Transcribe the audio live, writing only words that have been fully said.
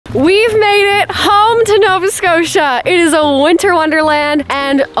We've made it home to Nova Scotia. It is a winter wonderland,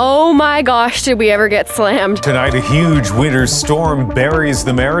 and oh my gosh, did we ever get slammed. Tonight, a huge winter storm buries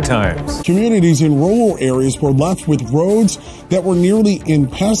the Maritimes. Communities in rural areas were left with roads that were nearly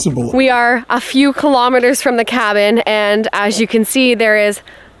impassable. We are a few kilometers from the cabin, and as you can see, there is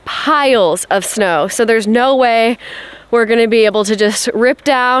piles of snow. So there's no way we're gonna be able to just rip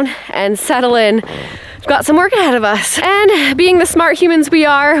down and settle in. We've got some work ahead of us. And being the smart humans we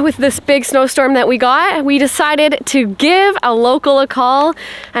are with this big snowstorm that we got, we decided to give a local a call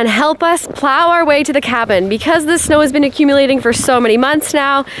and help us plow our way to the cabin. Because this snow has been accumulating for so many months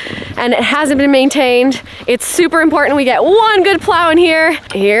now and it hasn't been maintained, it's super important we get one good plow in here.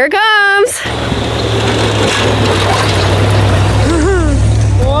 Here it comes.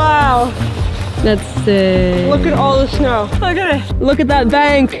 Wow. That's sick. Look at all the snow. Look at it. Look at that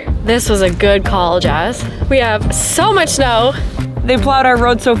bank. This was a good call, Jazz. We have so much snow. They plowed our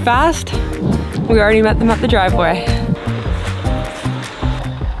road so fast, we already met them at the driveway.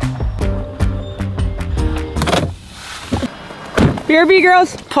 BRB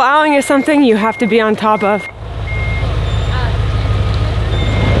girls, plowing is something you have to be on top of.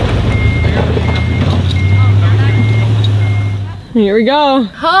 Here we go.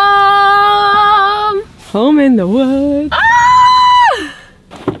 Home! Home in the woods. Ah!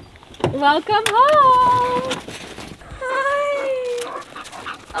 Welcome home! Hi!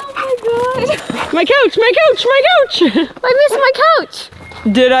 Oh my god! My couch, my couch, my couch! I missed my couch!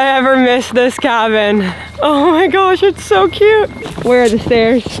 Did I ever miss this cabin? Oh my gosh, it's so cute. Where are the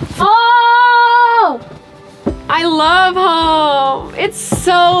stairs? Oh! I love home! It's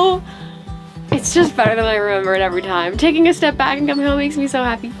just better than I remember it every time. Taking a step back and coming home makes me so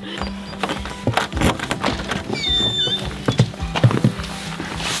happy.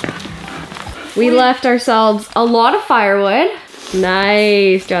 We left ourselves a lot of firewood.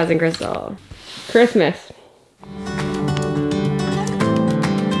 Nice, Jazz and Crystal. Christmas.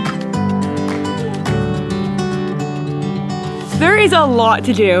 There is a lot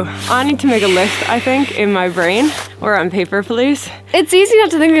to do. I need to make a list, I think, in my brain or on paper, please. It's easy not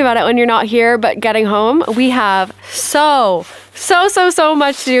to think about it when you're not here, but getting home, we have so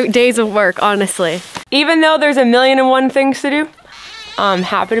much to do, days of work, honestly. Even though there's a million and one things to do, I'm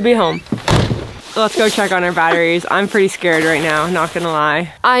happy to be home. Let's go check on our batteries. I'm pretty scared right now, not gonna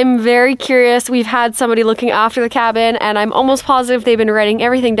lie. I'm very curious. We've had somebody looking after the cabin and I'm almost positive they've been writing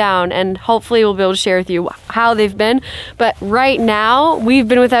everything down and hopefully we'll be able to share with you how they've been. But right now, we've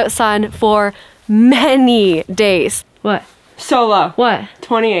been without sun for many days. What? So low. What?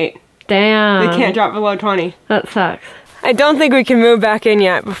 28. Damn. They can't drop below 20. That sucks. I don't think we can move back in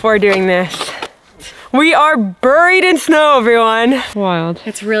yet before doing this. We are buried in snow, everyone. Wild.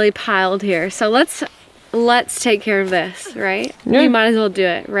 It's really piled here. So let's take care of this, right? Yeah. We might as well do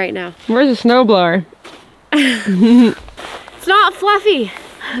it right now. Where's the snowblower? It's not fluffy.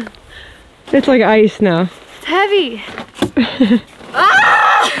 It's like ice now. It's heavy.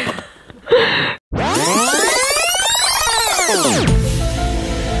 Ah!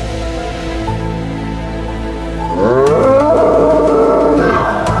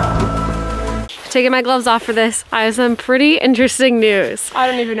 Taking my gloves off for this, I have some pretty interesting news. I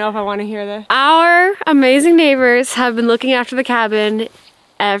don't even know if I want to hear this. Our amazing neighbors have been looking after the cabin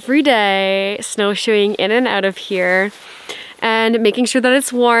every day, snowshoeing in and out of here and making sure that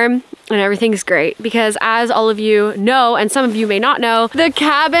it's warm and everything's great. Because as all of you know, and some of you may not know, the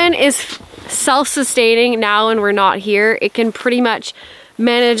cabin is self-sustaining now when we're not here. It can pretty much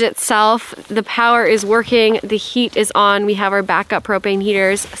manage itself. The power is working, the heat is on. We have our backup propane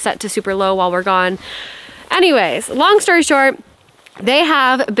heaters set to super low while we're gone. Anyways, long story short, they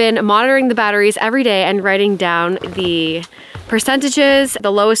have been monitoring the batteries every day and writing down the percentages.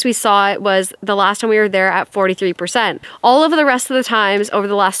 The lowest we saw it was the last time we were there at 43%. All of the rest of the times over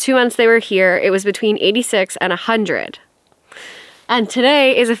the last 2 months they were here, it was between 86 and 100. And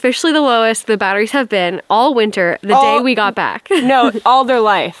today is officially the lowest the batteries have been all winter, the day we got back. No, all their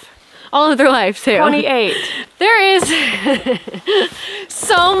life. All of their life too. 28. There is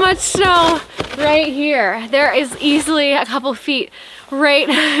so much snow right here. There is easily a couple feet right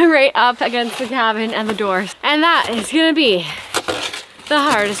up against the cabin and the doors. And that is gonna be the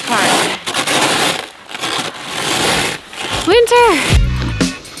hardest part. Winter.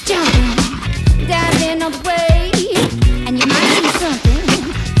 Jumping, diving all the way. And you might see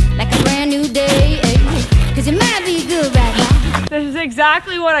something like a brand new day, 'cause it might be good right now. This is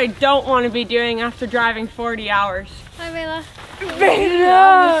exactly what I don't want to be doing after driving 40 hours. Hi, Bella.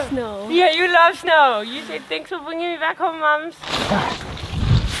 Bella! Snow. Yeah, you love snow. You say thanks for bringing me back home, moms.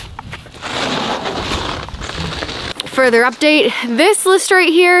 Further update, this list right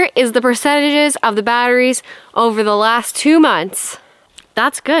here is the percentages of the batteries over the last 2 months.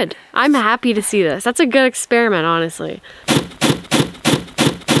 That's good. I'm happy to see this. That's a good experiment, honestly.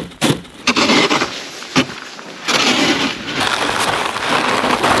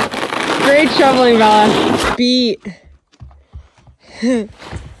 Great shoveling, Bella. Beat.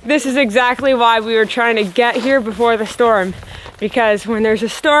 This is exactly why we were trying to get here before the storm. Because when there's a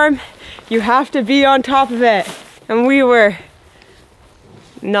storm, you have to be on top of it. And we were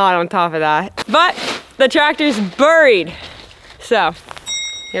not on top of that. But the tractor's buried. So,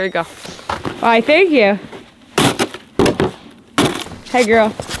 here we go. Why, thank you. Hey,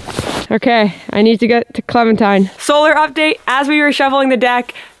 girl. Okay, I need to get to Clementine. Solar update, as we were shoveling the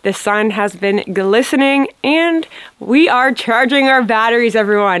deck, the sun has been glistening and we are charging our batteries,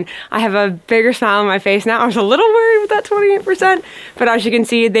 everyone. I have a bigger smile on my face now. I was a little worried with that 28%, but as you can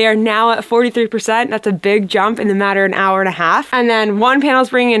see, they are now at 43%. That's a big jump in the matter of an hour and a half. And then one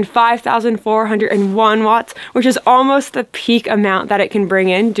panel's bringing in 5,401 watts, which is almost the peak amount that it can bring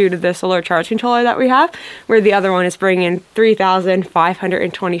in due to the solar charge controller that we have, where the other one is bringing in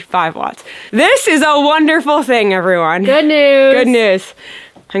 3,525 watts. This is a wonderful thing, everyone. Good news. Good news.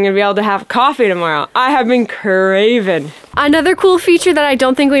 I'm gonna be able to have coffee tomorrow. I have been craving. Another cool feature that I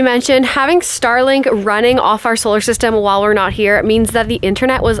don't think we mentioned, having Starlink running off our solar system while we're not here means that the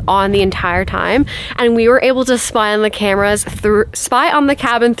internet was on the entire time, and we were able to spy on the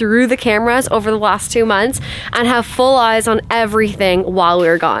cabin through the cameras over the last 2 months and have full eyes on everything while we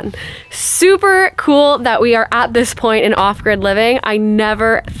were gone. Super cool that we are at this point in off-grid living. I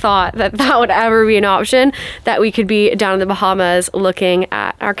never thought that that would ever be an option, that we could be down in the Bahamas looking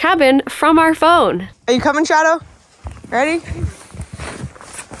at our cabin from our phone. Are you coming, Shadow? Ready?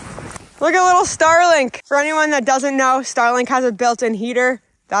 Look at little Starlink. For anyone that doesn't know, Starlink has a built-in heater.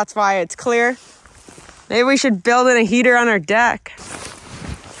 That's why it's clear. Maybe we should build in a heater on our deck.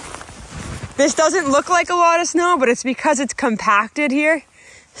 This doesn't look like a lot of snow, but it's because it's compacted here.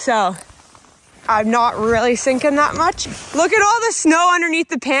 So I'm not really sinking that much. Look at all the snow underneath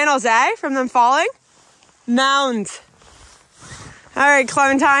the panels, eh? From them falling. Mounds. All right,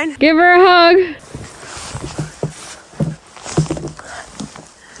 Clementine. Give her a hug.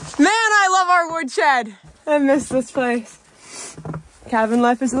 Man, I love our woodshed. I miss this place. Cabin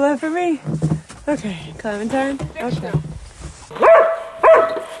life is a life for me. Okay, Clementine. Okay.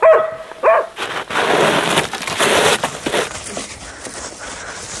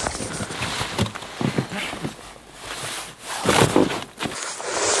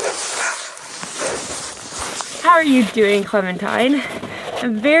 How are you doing, Clementine?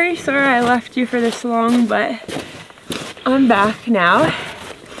 I'm very sorry I left you for this long, but I'm back now.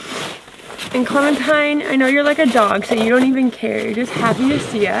 And Clementine, I know you're like a dog, so you don't even care. You're just happy to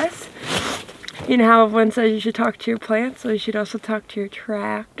see us. You know how everyone says you should talk to your plants, so you should also talk to your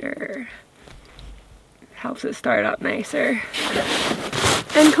tractor. Helps it start up nicer.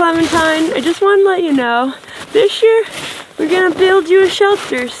 And Clementine, I just want to let you know, this year, we're gonna build you a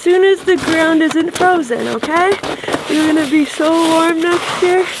shelter as soon as the ground isn't frozen, okay? You're gonna be so warm next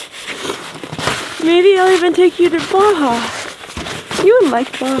year. Maybe I'll even take you to Baja. You would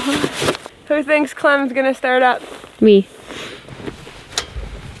like Baja. Who thinks Clem's gonna start up? Me.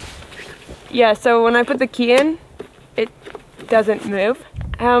 Yeah, so when I put the key in, it doesn't move.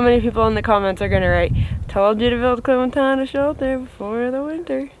 How many people in the comments are gonna write, told you to build Clementine a shelter before the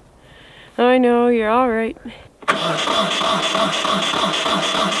winter? I know, you're all right.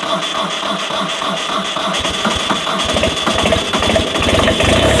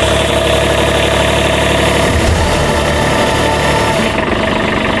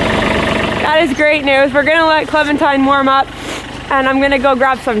 That is great news. We're gonna let Clementine warm up and I'm gonna go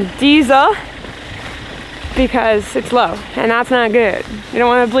grab some diesel because it's low and that's not good. You don't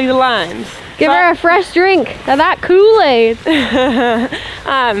wanna bleed the lines. Give her a fresh drink of that Kool-Aid.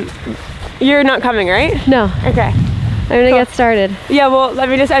 You're not coming, right? No. Okay. I'm gonna get started. Yeah, well, let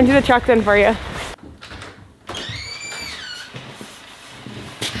me just empty the truck then for you.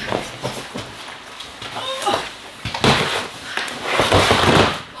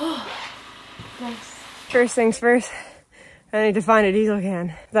 First things first, I need to find a diesel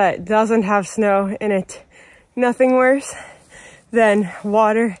can that doesn't have snow in it. Nothing worse than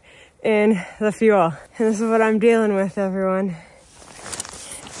water in the fuel. And this is what I'm dealing with, everyone.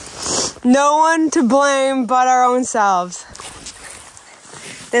 No one to blame but our own selves.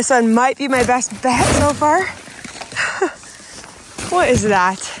 This one might be my best bet so far. What is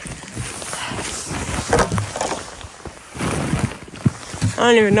that? I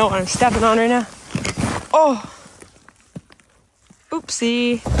don't even know what I'm stepping on right now. Oh,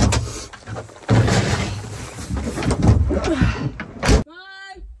 oopsie.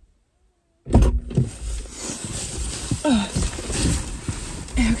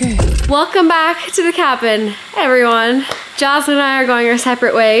 Welcome back to the cabin, everyone. Jocelyn and I are going our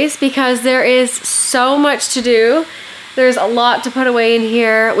separate ways because there is so much to do. There's a lot to put away in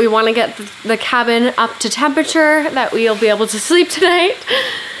here. We want to get the cabin up to temperature that we'll be able to sleep tonight.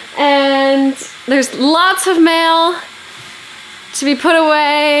 And there's lots of mail to be put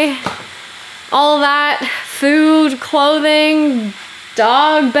away. All that, food, clothing,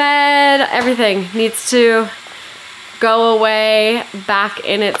 dog bed, everything needs to go away back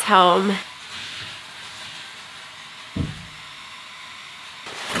in its home.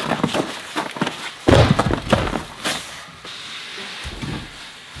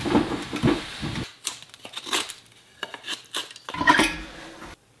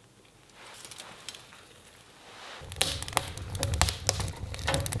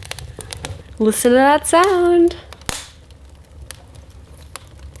 Listen to that sound.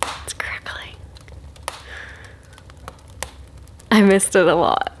 It's crackling. I missed it a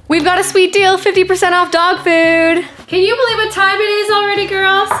lot. We've got a sweet deal, 50% off dog food. Can you believe what time it is already,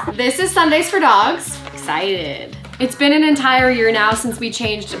 girls? This is Sundays for Dogs. Excited. It's been an entire year now since we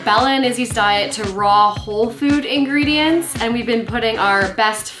changed Bella and Izzy's diet to raw whole food ingredients, and we've been putting our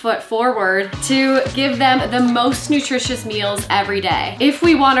best foot forward to give them the most nutritious meals every day. If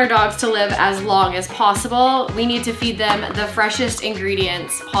we want our dogs to live as long as possible, we need to feed them the freshest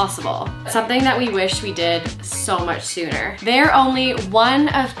ingredients possible. Something that we wish we did so much sooner. They're only one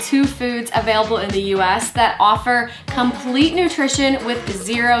of 2 foods available in the US that offer complete nutrition with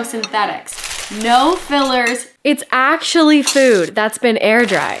 0 synthetics. No fillers. It's actually food that's been air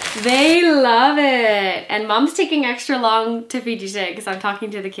dried. They love it. And Mom's taking extra long to feed you today because I'm talking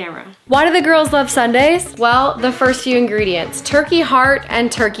to the camera. Why do the girls love Sundays? Well, the first few ingredients: turkey heart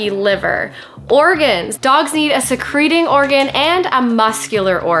and turkey liver. Organs. Dogs need a secreting organ and a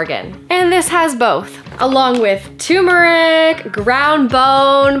muscular organ. And this has both, along with turmeric, ground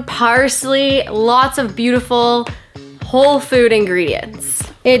bone, parsley, lots of beautiful whole food ingredients.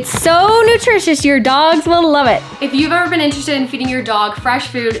 It's so nutritious, your dogs will love it. If you've ever been interested in feeding your dog fresh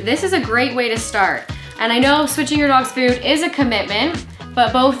food, this is a great way to start. And I know switching your dog's food is a commitment,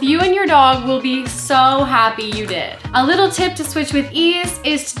 but both you and your dog will be so happy you did. A little tip to switch with ease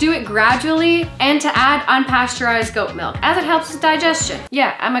is to do it gradually and to add unpasteurized goat milk, as it helps with digestion.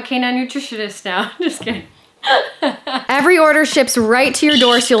 Yeah, I'm a canine nutritionist now, just kidding. Every order ships right to your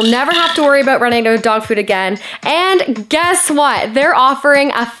door, so you'll never have to worry about running out of dog food again. And guess what? They're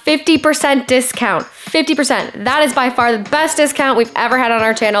offering a 50% discount. 50%. That is by far the best discount we've ever had on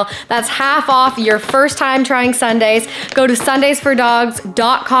our channel. That's half off your first time trying Sundays. Go to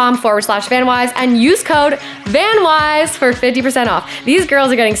sundaysfordogs.com/Vanwives and use code Vanwives for 50% off. These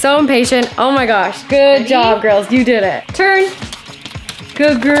girls are getting so impatient. Oh my gosh. Good job, girls. You did it. Turn.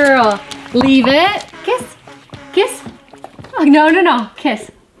 Good girl. Leave it. Kiss. Kiss. Oh, no. Kiss.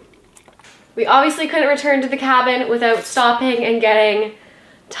 We obviously couldn't return to the cabin without stopping and getting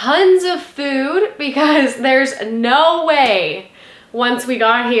tons of food because there's no way once we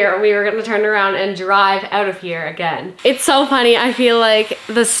got here we were gonna turn around and drive out of here again. It's so funny. I feel like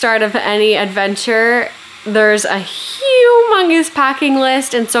the start of any adventure, there's a humongous packing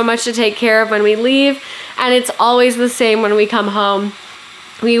list and so much to take care of when we leave, and it's always the same when we come home.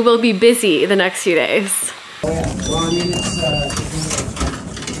 We will be busy the next few days.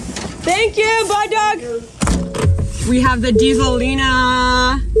 Thank you, bye dog. We have the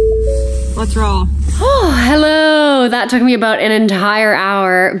Dieselina. Let's roll. Oh, hello. That took me about an entire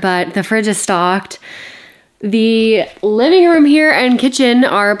hour, but the fridge is stocked. The living room here and kitchen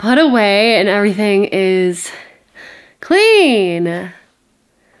are put away and everything is clean.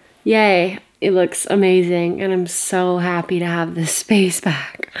 Yay. It looks amazing and I'm so happy to have this space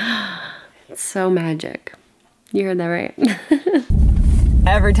back. It's so magic. You heard that right?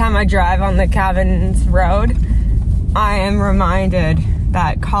 Every time I drive on the cabin's road, I am reminded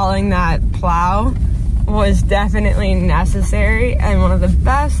that calling that plow was definitely necessary and one of the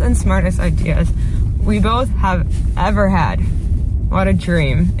best and smartest ideas we both have ever had. What a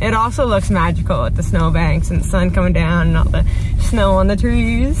dream. It also looks magical with the snowbanks and the sun coming down and all the snow on the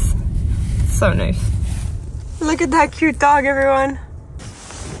trees. So nice. Look at that cute dog, everyone.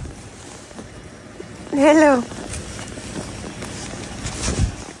 Hello.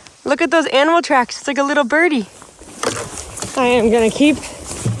 Look at those animal tracks. It's like a little birdie. I am gonna keep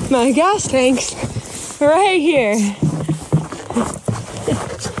my gas tanks right here.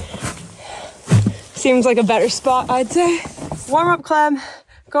 Seems like a better spot, I'd say. Warm up club,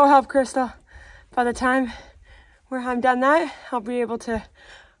 go help Crystal. By the time I'm done that, I'll be able to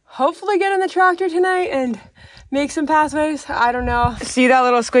hopefully get in the tractor tonight and make some pathways. I don't know. See that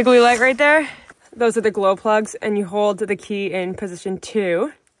little squiggly light right there? Those are the glow plugs, and you hold the key in position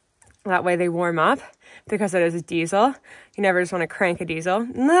 2 That way they warm up, because it is a diesel. You never just want to crank a diesel,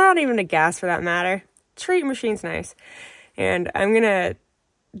 not even a gas for that matter. Treat machine's nice. And I'm gonna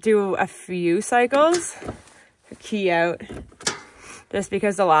do a few cycles, key out, just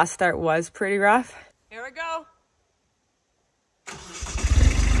because the last start was pretty rough. Here we go.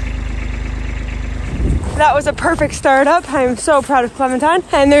 That was a perfect startup. I'm so proud of Clementine.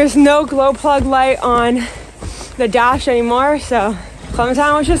 And there's no glow plug light on the dash anymore, so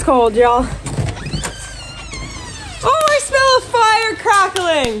Clementine was just cold, y'all. Oh, I smell a fire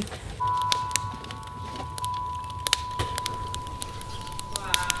crackling!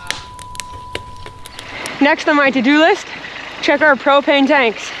 Wow. Next on my to-do list, check our propane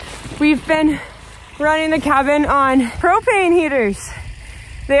tanks. We've been running the cabin on propane heaters.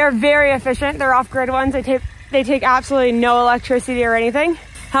 They are very efficient. They're off-grid ones. They take absolutely no electricity or anything.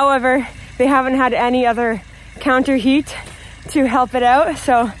 However, they haven't had any other counter heat to help it out.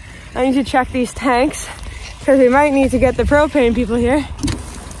 So I need to check these tanks because we might need to get the propane people here.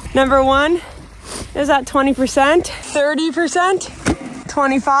 Number one is at 20%, 30%,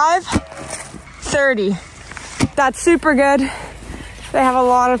 25, 30. That's super good. They have a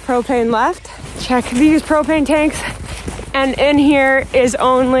lot of propane left. Check these propane tanks. And in here is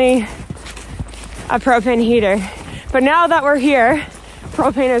only a propane heater. But now that we're here,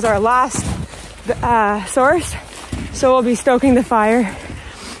 propane is our last source. So we'll be stoking the fire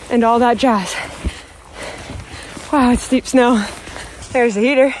and all that jazz. Wow, it's deep snow. There's the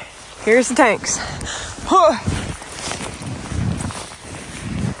heater. Here's the tanks. Oh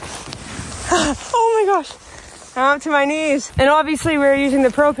my gosh. I'm up to my knees. And obviously we're using the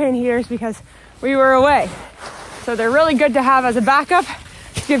propane heaters because we were away. So they're really good to have as a backup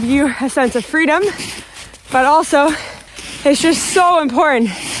to give you a sense of freedom. But also, it's just so important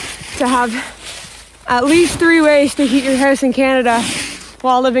to have at least 3 ways to heat your house in Canada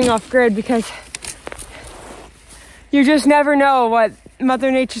while living off grid, because you just never know what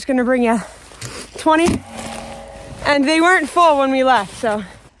Mother Nature's gonna bring you. 20, and they weren't full when we left, so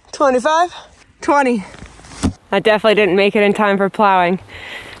 25, 20. I definitely didn't make it in time for plowing.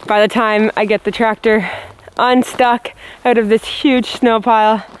 By the time I get the tractor unstuck out of this huge snow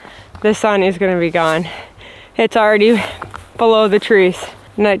pile, the sun is gonna be gone. It's already below the trees.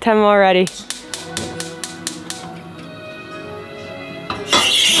 Nighttime already.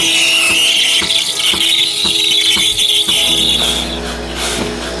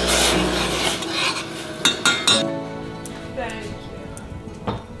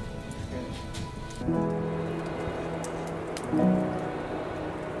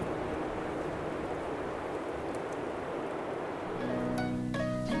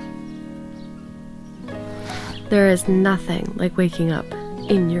 There is nothing like waking up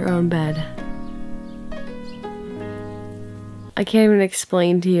in your own bed. I can't even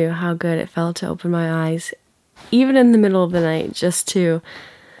explain to you how good it felt to open my eyes, even in the middle of the night, just to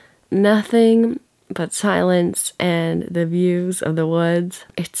nothing but silence and the views of the woods.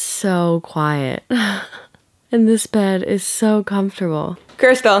 It's so quiet. And this bed is so comfortable.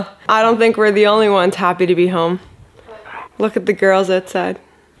 Crystal, I don't think we're the only ones happy to be home. Look at the girls outside.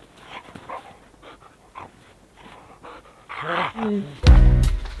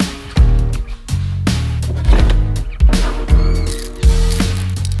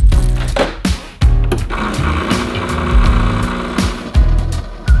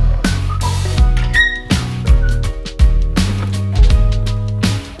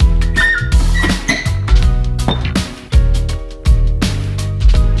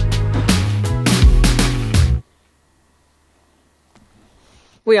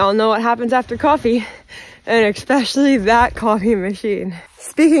 We all know what happens after coffee, and especially that coffee machine.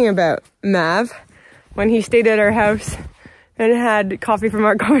 Speaking about Mav, when he stayed at our house and had coffee from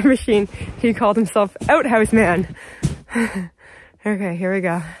our coffee machine, he called himself Outhouse Man. Okay, here we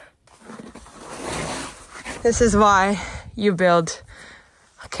go. This is why you build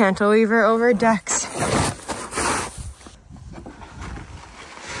a cantilever over decks.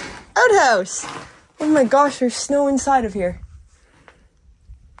 Outhouse! Oh my gosh, there's snow inside of here.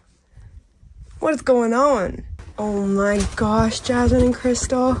 What is going on? Oh my gosh, Jasmine and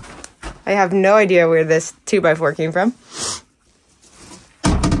Crystal. I have no idea where this 2x4 came from.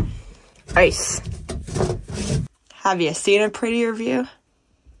 Ice. Have you seen a prettier view?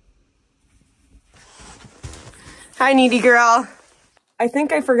 Hi, needy girl. I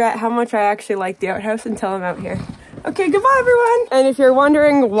think I forgot how much I actually like the outhouse until I'm out here. Okay, goodbye everyone. And if you're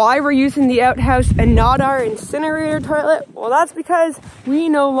wondering why we're using the outhouse and not our incinerator toilet, well, that's because we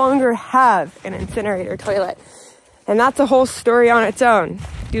no longer have an incinerator toilet. And that's a whole story on its own.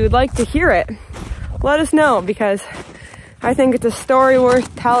 If you would like to hear it, let us know, because I think it's a story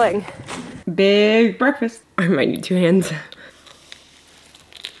worth telling. Big breakfast. I might need 2 hands.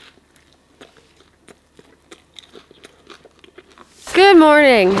 Good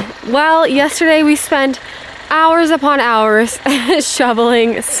morning. Well, yesterday we spent hours upon hours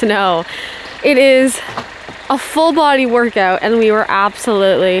shoveling snow. It is a full body workout and we were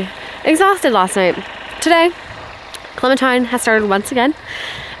absolutely exhausted last night. Today, Clementine has started once again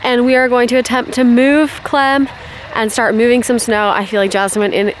and we are going to attempt to move Clem and start moving some snow. I feel like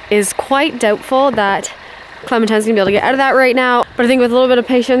Jasmine is quite doubtful that Clementine's gonna be able to get out of that right now, but I think with a little bit of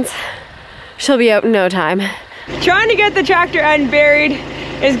patience, she'll be out in no time. Trying to get the tractor unburied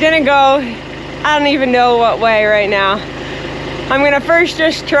is gonna go, I don't even know what way right now. I'm gonna first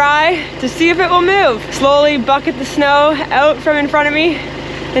just try to see if it will move. Slowly bucket the snow out from in front of me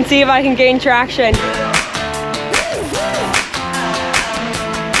and see if I can gain traction.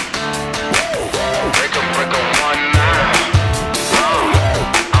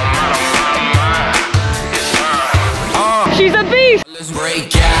 She's a beast! Let's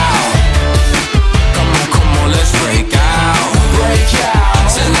break out. Come on, let's break out. Break out.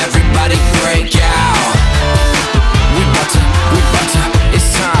 Tell everybody break out. We bout to, it's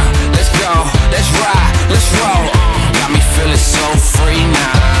time. Let's go, let's ride, let's roll. Got me feeling so free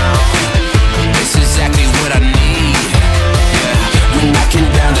now. This is exactly what I need. Yeah, we knocking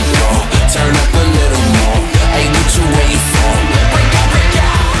down the door. Turn up a little more. Hey, what you waiting for? Break out, break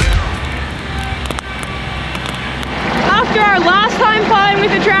out. After our last time plowing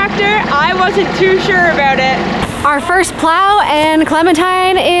with the tractor, I wasn't too sure about it. Our first plow and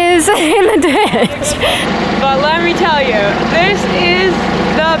Clementine is in the ditch. But let me tell you, this is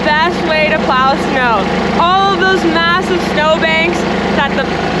the best way to plow snow. All of those massive snow banks that the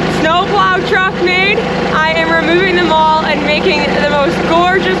snowplow truck made, I am removing them all and making the most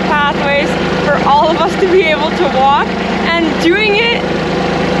gorgeous pathways for all of us to be able to walk, and doing it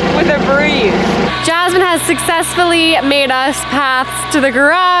with a breeze. Jasmine has successfully made us paths to the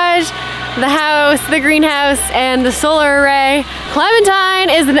garage, the house, the greenhouse, and the solar array. Clementine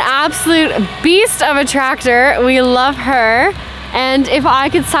is an absolute beast of a tractor. We love her. And if I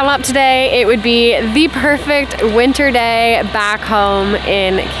could sum up today, it would be the perfect winter day back home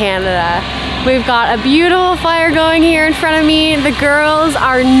in Canada. We've got a beautiful fire going here in front of me. The girls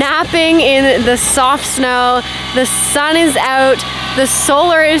are napping in the soft snow. The sun is out. The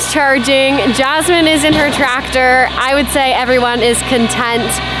solar is charging. Jasmine is in her tractor. I would say everyone is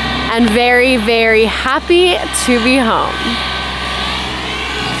content and very, very happy to be home.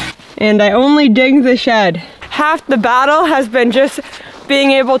 And I only dig the shed. Half the battle has been just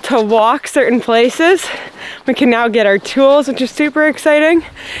being able to walk certain places. We can now get our tools, which is super exciting.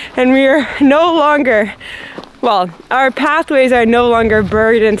 And we are no longer, well, our pathways are no longer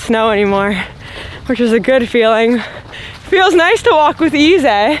buried in snow anymore, which is a good feeling. Feels nice to walk with ease,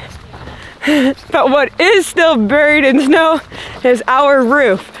 eh? But what is still buried in snow is our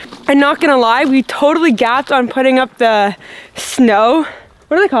roof. I'm not gonna lie, we totally gapped on putting up the snow,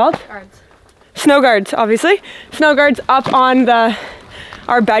 what are they called? Guards. Snow guards, obviously. Snow guards up on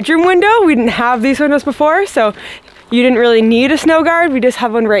our bedroom window. We didn't have these windows before, so you didn't really need a snow guard. We just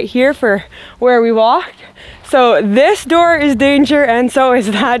have one right here for where we walked. So this door is danger, and so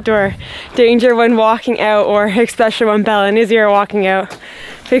is that door. Danger when walking out, or especially when Bella and Izzy are walking out,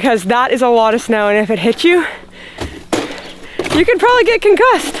 because that is a lot of snow, and if it hits you, you could probably get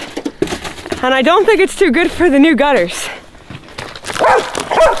concussed. And I don't think it's too good for the new gutters.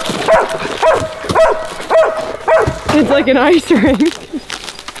 It's like an ice rink.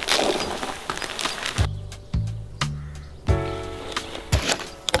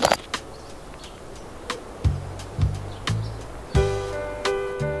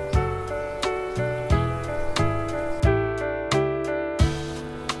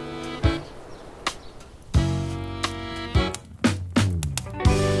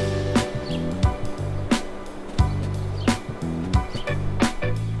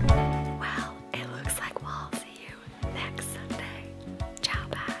 Ciao,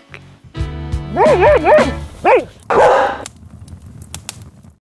 back.